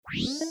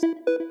She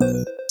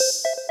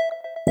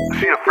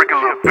a freaky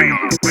little bee.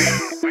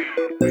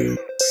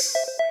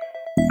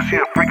 She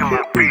a freaky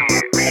little bee.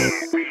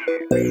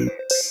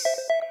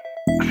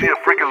 She a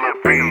freaky little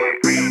bee.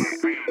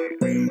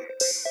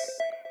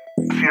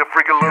 She a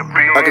freaky little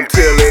bee. I can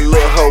tell that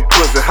little hoe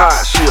pussy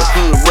hot. She a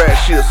hood rat,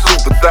 she a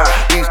super thot.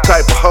 These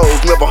type of hoes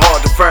never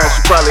hard to find.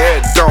 She probably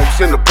had donks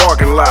in the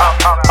parking lot.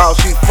 All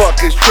she fuck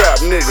is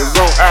trap niggas.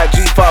 On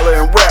IG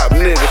following rap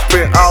niggas.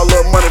 Spent all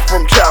her money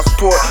from child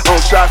support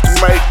on shots to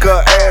make her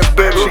ass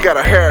better. She got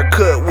a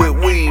haircut with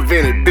weave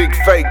in it. Big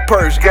fake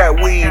purse, got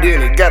weed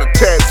in it. Got a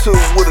tattoo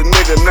with a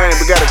nigga name,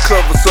 but got a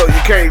cover so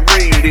you can't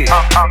read it.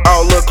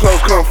 All her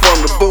clothes come from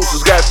the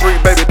boosters. Got 3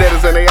 baby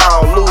daddies and they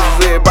all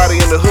losers.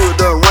 Everybody in the hood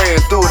done ran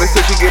through it. They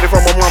said she get it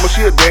from her mama,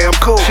 she a damn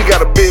cool. She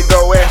got a big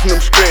old ass in them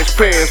stretch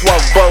pants.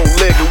 Walk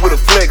bow-legged with a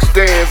flex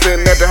stance.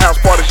 And at the house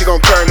party she gon'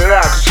 turn it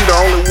out, cause she the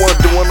only one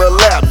doing a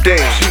lap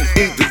dance. She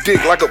eat the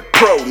dick like a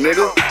pro,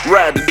 nigga.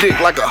 Ride the dick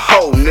like a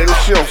hoe, nigga.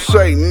 She don't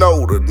say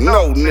no to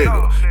no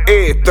nigga.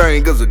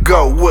 Everything is a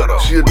go with her.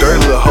 She a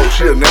dirty little hoe,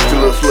 she a nasty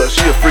little slut.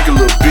 She a freaky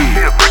little bee.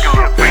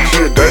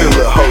 She a dirty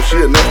little hoe,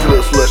 she a nasty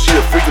little slut. She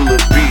a freaky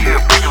little bee.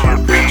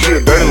 She a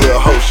dirty little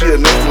hoe, she a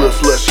nasty little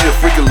slut. She a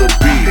freaky little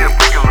bee.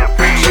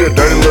 She a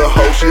dirty little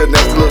hoe, she a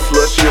nasty little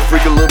slut. She a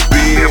freaky little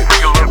bee.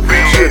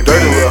 She a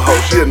dirty little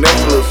hoe, she a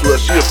nasty little slut.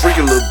 She a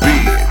freaky little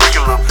bee.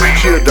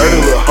 She a dirty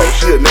little hoe,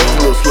 she a nasty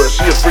little slut.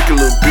 She a freaky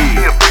little bee.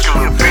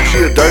 She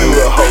a dirty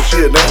little hoe, she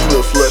a nasty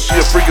little slut. She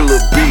a freaky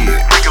little bee.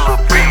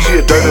 She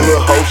a dirty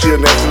little hoe, she a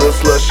nasty little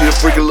slut. She a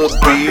freaky little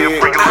bee.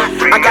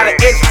 I got an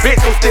ex-bitch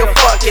I'm still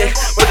fucking,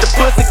 but the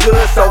pussy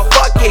good, so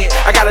fuck it.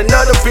 I got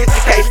another bitch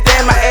that can't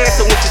stand my ass,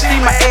 so when she see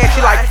my ass,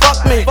 she like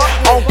fuck me.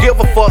 I don't give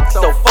a fuck,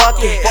 so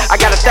fuck it. I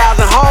got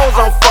 1,000 hoes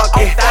I'm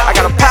fucking. I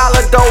got a pile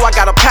of dough, I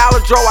got a pile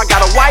of dro. I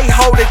got a white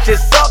hoe that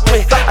just suck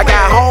me. I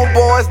got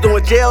homeboys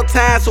doing jail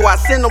time, so I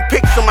send them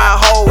pics of my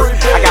hoes.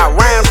 I got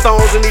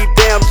rhinestones in these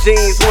damn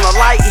jeans. When a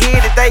light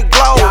hit it, they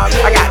glow.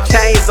 I got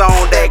chains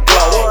on that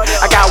glow.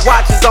 I got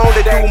watches on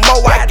that do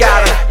more. I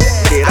got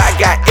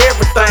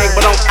everything,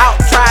 but I'm out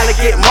trying to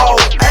get more.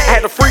 I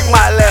had to freak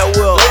my little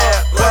will.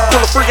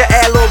 Pull a freakin'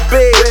 ass little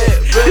big.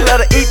 She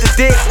let her eat the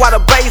dick while the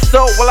bass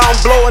up, while I'm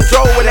blowing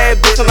dro with that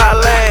bitch on my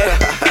land.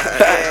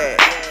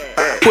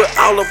 Put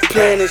all the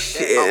plan and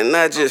shit, and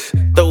I just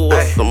throw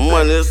up some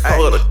money. It's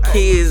for the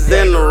kids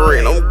and the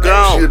rent. I'm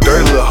gone. She a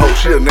dirty little hoe,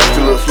 she a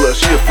nasty little slut.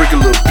 She a freaky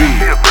little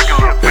bee.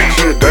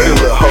 She a dirty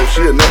little hoe,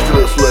 she a nasty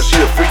little slut. She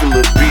a freaky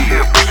little bee.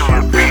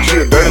 She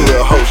a dirty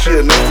little hoe, she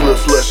a nasty little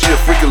slut. She a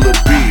freaky little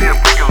bee.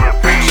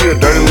 She a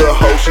dirty little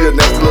hoe, she a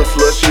nasty little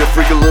slut. She a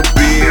freaky little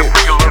bee.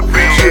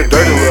 She a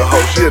dirty little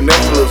hoe, she a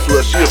nasty little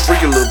slut. She a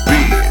freaky little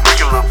bee.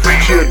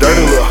 She a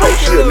dirty little hoe,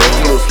 she a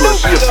nasty little slut.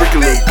 She a freaky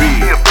little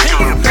bee.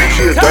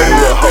 She a dirty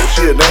little hoe,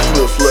 she a nasty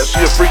little slut. She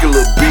a freaky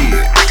little bee.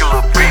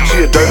 She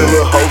a dirty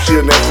little hoe, she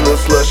a nasty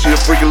little slut. She a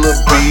freaky little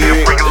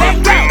bee.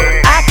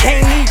 I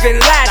can't even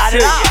lie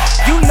to you.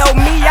 You know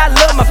me, I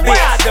love my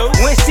bitch.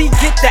 When she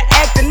get to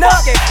acting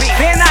up,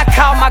 then I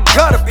call my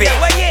gutter bitch.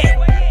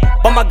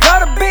 But my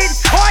gutter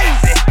bitch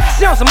crazy.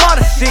 She on some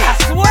other shit. I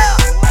swear.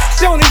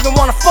 She don't even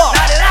wanna fuck.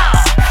 Not at all.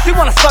 She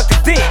wanna suck the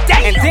dick.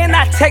 And then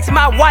I text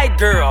my white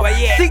girl.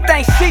 She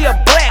thinks she a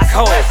black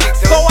hoe.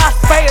 So I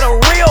fade her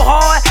real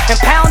hard and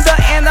pound her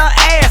in her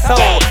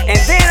asshole. And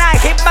then I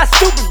hit my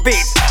stupid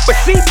bitch, but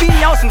she be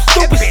on some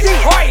stupid shit.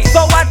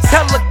 So I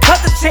tell her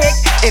cut the check,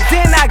 and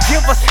then I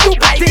give her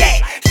stupid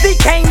dick. She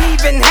can't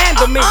even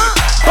handle me,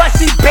 but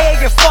she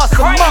begging for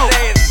some more.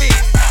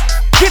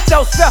 Get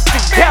yourself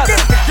together,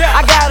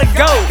 I gotta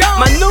go.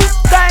 My new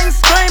thing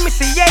screaming,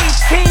 she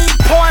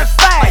 18.5.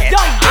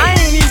 I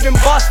ain't even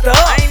bust her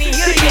up.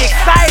 She be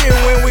excited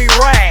when we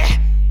ride.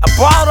 I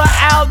brought her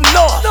out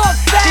north.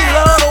 She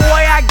love the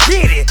way I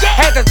get it.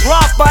 Had to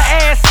drop her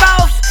ass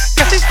off,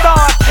 cause she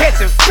started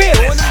catching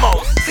feelings.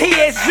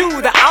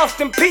 TSU, the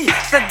Austin P.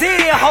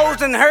 Sadiddy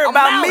hoes and heard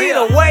about me.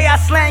 The way I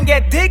slang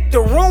that dick, the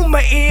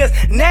rumor is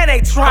now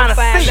they tryna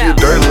see. She a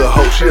dirty little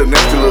hoe, she a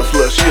nasty little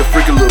slut. She a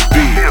freaky little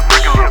bee.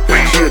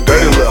 She a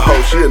dirty little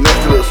hoe, she a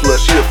nasty little slut.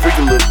 She a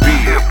freaky little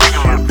bee.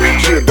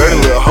 She a dirty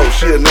little hoe,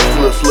 she a nasty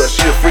little slut.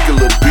 She a freaky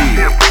little bee.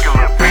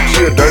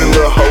 She a dirty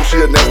little hoe, she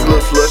a nasty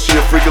little slut. She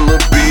a freaky little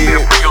bee.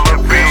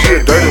 She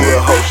a dirty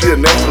little hoe, she a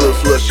nasty little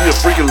slut. She a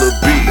freaky little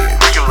bee.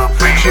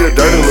 She a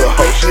dirty little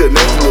hoe, she a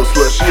nasty little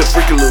slut. She a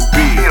freaky little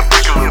bee.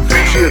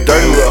 She a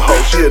dirty little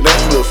hoe, she a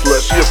nasty little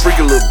slut. She a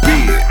freaky little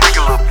bee.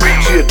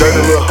 She a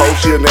dirty little hoe,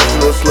 she a nasty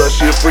little slut.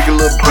 She a freaky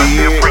little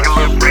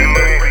bee.